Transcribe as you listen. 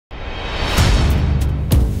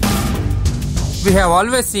We have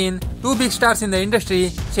always seen two big stars in the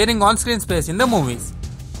industry sharing on-screen space in the movies.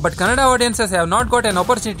 But Kannada audiences have not got an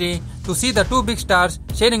opportunity to see the two big stars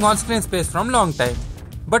sharing on-screen space from long time.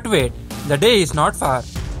 But wait, the day is not far.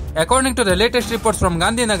 According to the latest reports from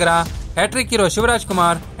Gandhinagara, hat-trick hero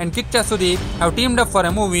Shivarajkumar and Kickcha Sudeep have teamed up for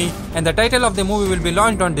a movie, and the title of the movie will be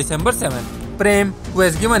launched on December 7. Prem, who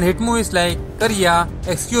has given hit movies like Kariya,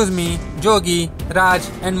 Excuse Me, Jogi, Raj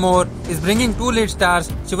and more, is bringing two lead stars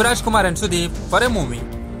Shivarajkumar and Sudeep for a movie.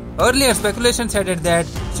 Earlier speculations had it that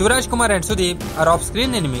Shivarajkumar and Sudeep are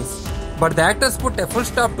off-screen enemies, but the actors put a full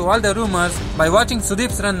stop to all the rumors by watching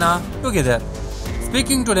Sudeep's Ranna together.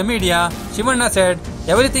 Speaking to the media, Shivanna said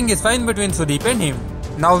everything is fine between Sudeep and him.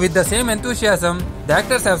 Now with the same enthusiasm, the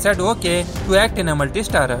actors have said okay to act in a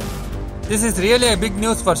multi-starrer. This is really a big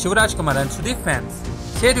news for Shivarajkumar and Sudeep fans.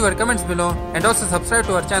 Share your comments below and also subscribe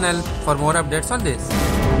to our channel for more updates on this.